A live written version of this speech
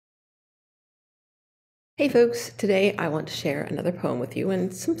Hey folks, today I want to share another poem with you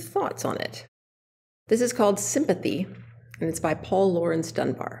and some thoughts on it. This is called Sympathy, and it's by Laurence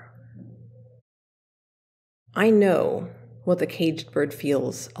Dunbar. I know what the caged bird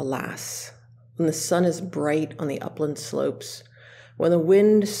feels, alas, when the sun is bright on the upland slopes, when the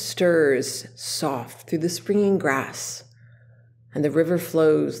wind stirs soft through the springing grass, and the river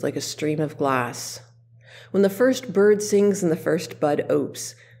flows like a stream of glass, when the first bird sings and the first bud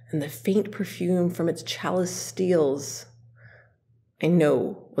opes, and the faint perfume from its chalice steals. I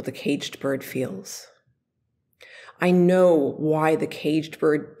know what the caged bird feels. I know why the caged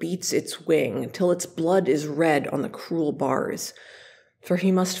bird beats its wing till its blood is red on the cruel bars, for he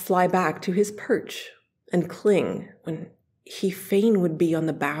must fly back to his perch and cling when he fain would be on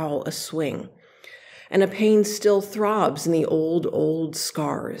the bough a swing, and a pain still throbs in the old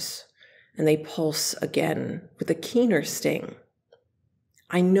scars, and they pulse again with a keener sting.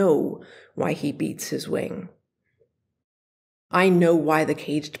 I know why he beats his wing. I know why the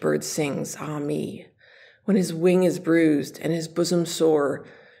caged bird sings, ah me, when his wing is bruised and his bosom sore,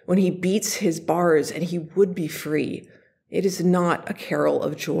 when he beats his bars and he would be free. It is not a carol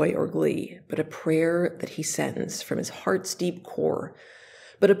of joy or glee, but a prayer that he sends from his heart's deep core,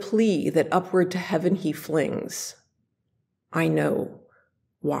 but a plea that upward to heaven he flings. I know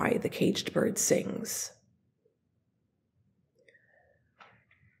why the caged bird sings.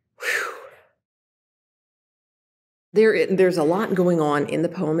 There's a lot going on in the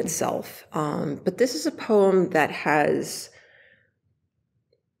poem itself, but this is a poem that has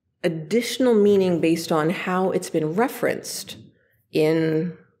additional meaning based on how it's been referenced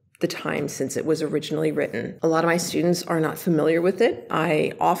in the time since it was originally written. A lot of my students are not familiar with it.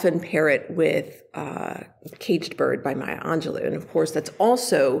 I often pair it with Caged Bird by Maya Angelou, and of course that's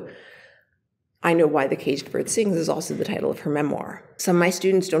also I Know Why the Caged Bird Sings is also the title of her memoir. Some of my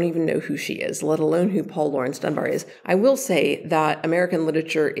students don't even know who she is, let alone who Laurence Dunbar is. I will say that American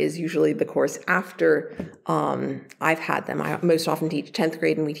literature is usually the course after I've had them. I most often teach 10th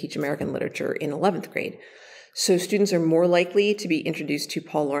grade, and we teach American literature in 11th grade. So students are more likely to be introduced to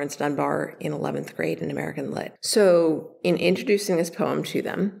Laurence Dunbar in 11th grade in American Lit. So in introducing this poem to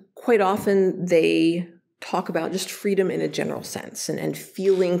them, quite often they talk about just freedom in a general sense and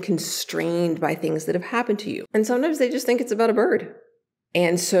feeling constrained by things that have happened to you. And sometimes they just think it's about a bird.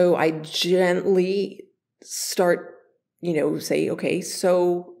 And so I gently start, say, okay,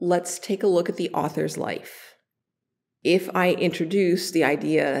 so let's take a look at the author's life. If I introduce the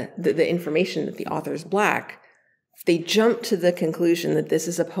idea, the information that the author's Black, they jump to the conclusion that this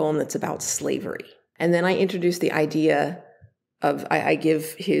is a poem that's about slavery. And then I introduce the idea of, I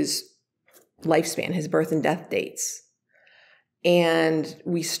give his lifespan, his birth and death dates. And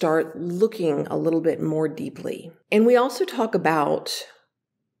we start looking a little bit more deeply. And we also talk about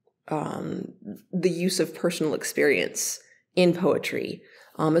the use of personal experience in poetry,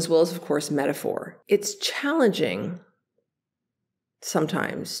 as well as, of course, metaphor. It's challenging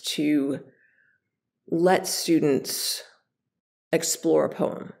sometimes to let students explore a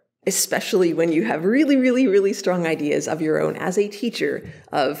poem, especially when you have really strong ideas of your own as a teacher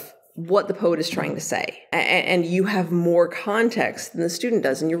of what the poet is trying to say. And you have more context than the student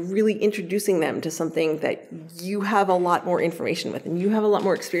does, and you're really introducing them to something that you have a lot more information with and you have a lot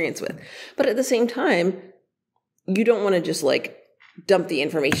more experience with. But at the same time, you don't want to just dump the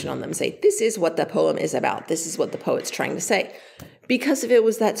information on them and say, this is what the poem is about. This is what the poet's trying to say. Because if it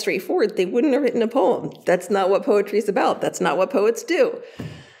was that straightforward, they wouldn't have written a poem. That's not what poetry is about. That's not what poets do.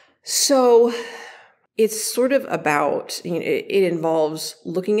 So it's sort of about, it involves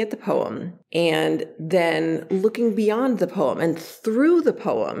looking at the poem and then looking beyond the poem and through the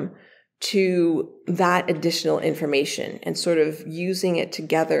poem to that additional information and sort of using it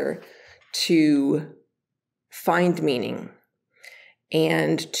together to find meaning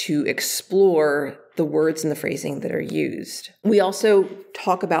and to explore the words and the phrasing that are used. We also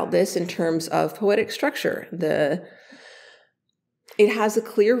talk about this in terms of poetic structure. It has a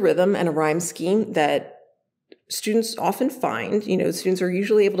clear rhythm and a rhyme scheme that students often find. Students are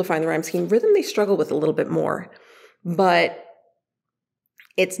usually able to find the rhyme scheme. Rhythm they struggle with a little bit more. But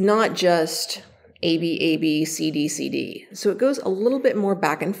it's not just A, B, A, B, C, D, C, D. So it goes a little bit more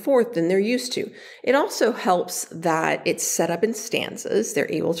back and forth than they're used to. It also helps that it's set up in stanzas.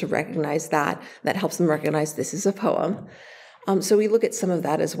 They're able to recognize that. That helps them recognize this is a poem. So we look at some of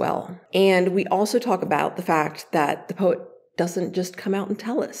that as well. And we also talk about the fact that the poet doesn't just come out and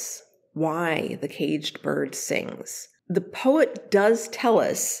tell us why the caged bird sings. The poet does tell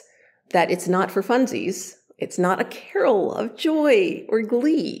us that it's not for funsies. It's not a carol of joy or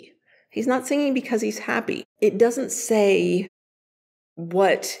glee. He's not singing because he's happy. It doesn't say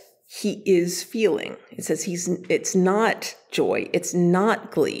what he is feeling. It says it's not joy, it's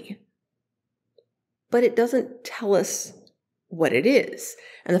not glee. But it doesn't tell us what it is.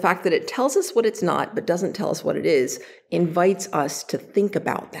 And the fact that it tells us what it's not, but doesn't tell us what it is, invites us to think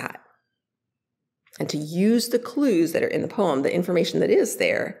about that and to use the clues that are in the poem, the information that is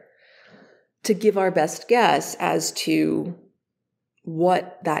there, to give our best guess as to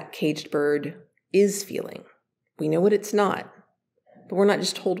what that caged bird is feeling. We know what it's not, but we're not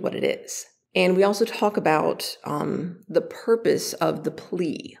just told what it is. And we also talk about the purpose of the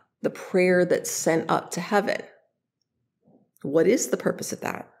plea, the prayer that's sent up to heaven. What is the purpose of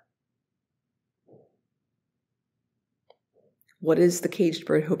that? What is the caged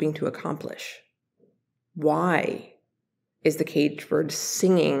bird hoping to accomplish? Why is the caged bird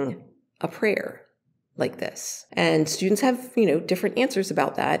singing a prayer like this? And students have, different answers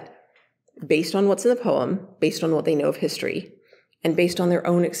about that based on what's in the poem, based on what they know of history, and based on their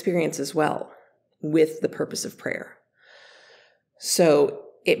own experience as well with the purpose of prayer. So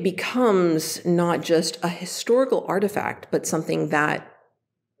it becomes not just a historical artifact, but something that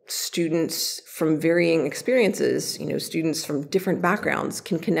students from varying experiences, students from different backgrounds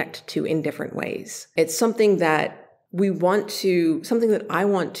can connect to in different ways. It's something that something that I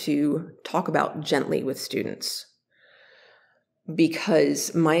want to talk about gently with students,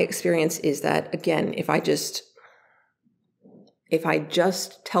 because my experience is that, again, if I just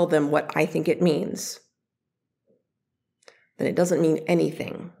tell them what I think it means, then it doesn't mean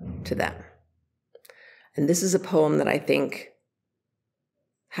anything to them. And this is a poem that I think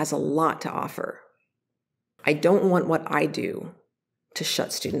has a lot to offer. I don't want what I do to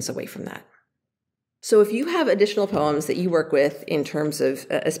shut students away from that. So if you have additional poems that you work with in terms of,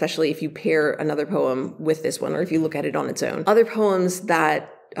 especially if you pair another poem with this one, or if you look at it on its own, other poems that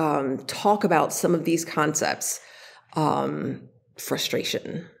talk about some of these concepts,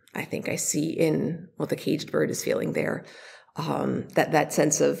 frustration, I think I see in what the caged bird is feeling there, that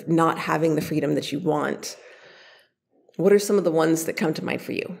sense of not having the freedom that you want. What are some of the ones that come to mind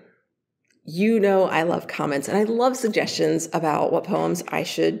for you? I love comments and I love suggestions about what poems I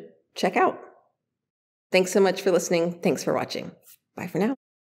should check out. Thanks so much for listening. Thanks for watching. Bye for now.